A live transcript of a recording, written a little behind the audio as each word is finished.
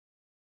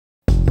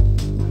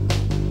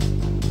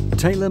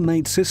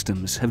Tailor-made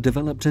systems have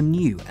developed a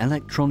new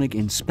electronic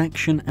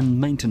inspection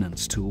and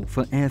maintenance tool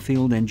for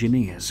airfield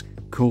engineers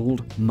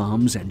called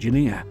MALMS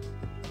Engineer.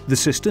 The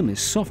system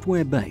is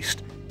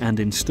software-based and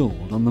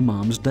installed on the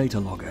MALMS data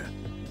logger.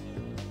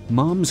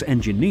 MALMS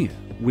Engineer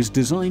was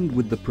designed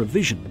with the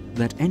provision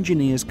that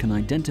engineers can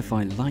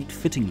identify light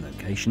fitting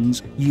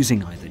locations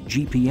using either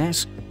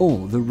GPS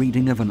or the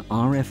reading of an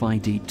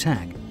RFID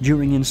tag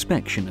during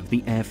inspection of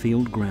the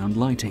airfield ground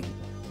lighting.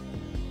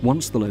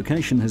 Once the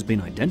location has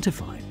been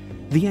identified,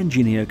 the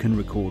engineer can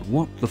record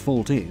what the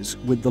fault is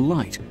with the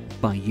light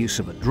by use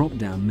of a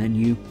drop-down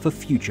menu for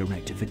future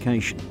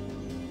rectification.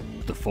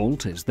 The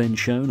fault is then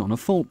shown on a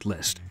fault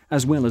list,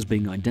 as well as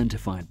being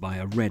identified by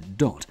a red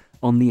dot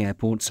on the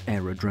airport's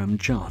aerodrome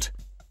chart.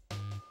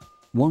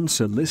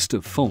 Once a list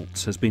of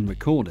faults has been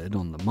recorded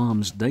on the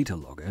MALMS data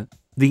logger,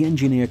 the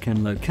engineer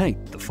can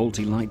locate the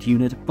faulty light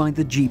unit by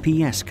the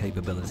GPS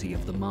capability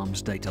of the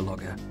MALMS data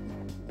logger.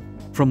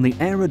 From the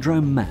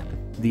aerodrome map,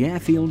 the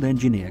airfield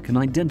engineer can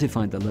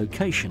identify the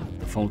location of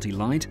the faulty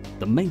light,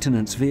 the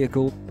maintenance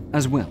vehicle,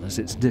 as well as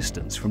its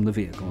distance from the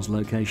vehicle's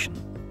location.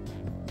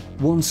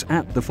 Once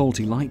at the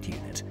faulty light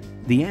unit,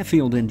 the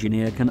airfield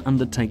engineer can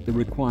undertake the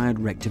required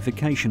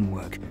rectification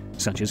work,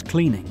 such as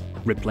cleaning,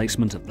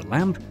 replacement of the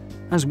lamp,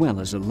 as well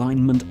as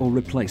alignment or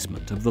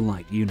replacement of the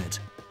light unit.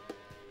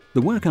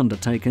 The work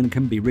undertaken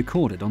can be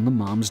recorded on the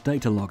MALMS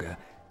data logger,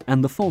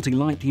 and the faulty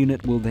light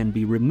unit will then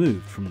be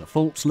removed from the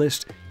faults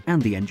list,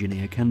 and the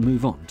engineer can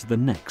move on to the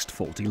next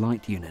faulty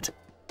light unit.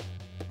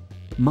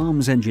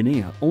 MALMS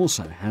Engineer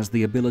also has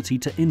the ability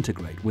to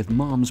integrate with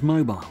MALMS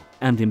Mobile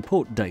and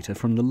import data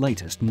from the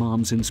latest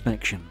MALMS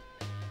inspection.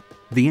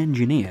 The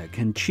engineer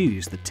can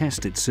choose the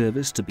tested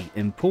service to be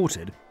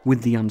imported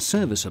with the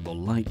unserviceable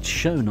lights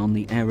shown on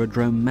the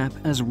aerodrome map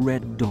as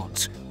red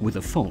dots, with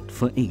a fault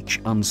for each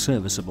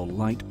unserviceable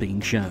light being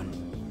shown.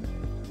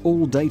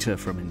 All data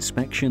from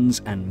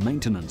inspections and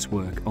maintenance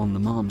work on the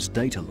MALMS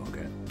data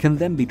logger can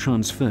then be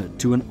transferred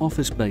to an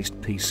office-based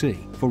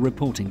PC for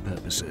reporting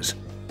purposes.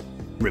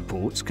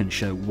 Reports can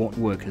show what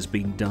work has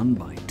been done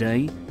by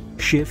day,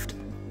 shift,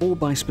 or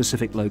by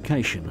specific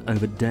location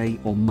over day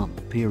or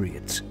month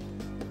periods.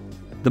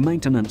 The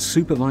maintenance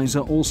supervisor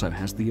also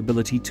has the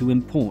ability to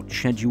import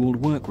scheduled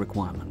work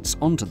requirements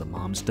onto the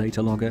MALMS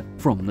data logger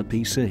from the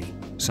PC,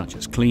 such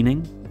as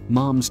cleaning,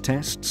 MALMS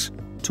tests,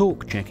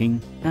 torque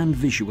checking, and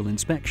visual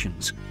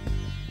inspections.